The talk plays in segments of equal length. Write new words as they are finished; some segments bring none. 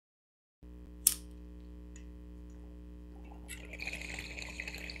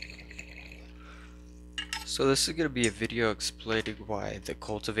So this is going to be a video explaining why the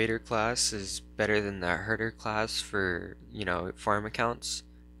cultivator class is better than the herder class for, farm accounts.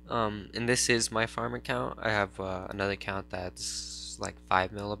 And this is my farm account. I have another account that's like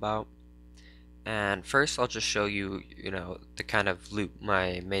 5 mil about. And first I'll just show you, the kind of loot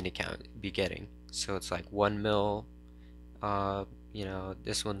my main account be getting. So it's like 1 mil,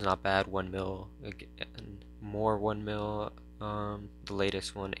 this one's not bad, 1 mil, again, more 1 mil, the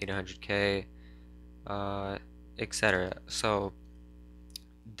latest one 800k, uh, etc. So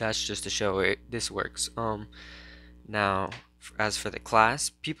that's just to show this works. Now, as for the class,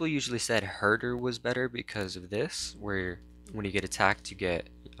 people usually said herder was better because of this, where when you get attacked, you get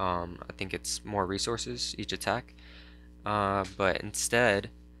I think it's more resources each attack. But instead,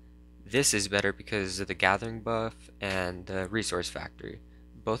 this is better because of the gathering buff and the resource factory.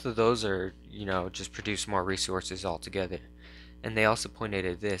 Both of those are, just produce more resources altogether. And they also pointed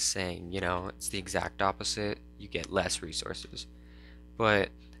at this saying, it's the exact opposite. You get less resources. But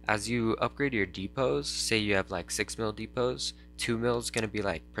as you upgrade your depots, say you have like 6 mil depots, 2 mil is going to be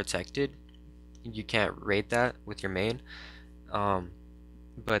like protected. You can't raid that with your main.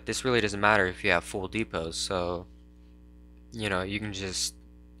 But this really doesn't matter if you have full depots. So, you can just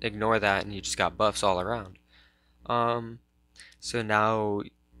ignore that and you just got buffs all around. So now,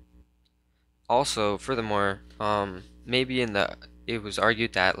 also, furthermore, maybe it was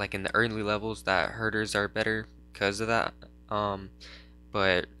argued that like in the early levels that herders are better because of that.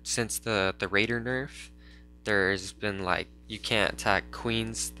 But since the raider nerf, there's been like you can't attack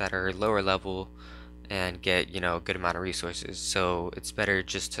queens that are lower level and get, a good amount of resources. So it's better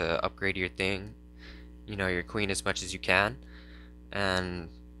just to upgrade your thing, your queen as much as you can, and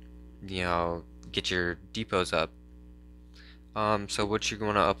get your depots up. So what you're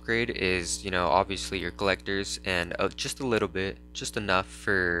going to upgrade is, obviously your collectors and just a little bit, just enough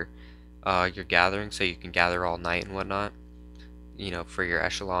for your gathering so you can gather all night and whatnot, for your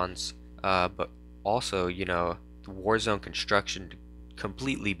echelons. But also, the Warzone construction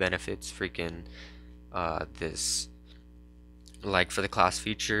completely benefits freaking this. Like for the class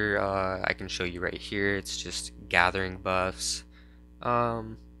feature, I can show you right here. It's just gathering buffs.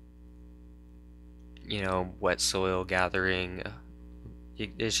 Um, wet soil gathering.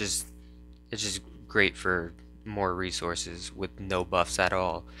 It's just great for more resources with no buffs at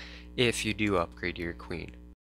all if you do upgrade your queen.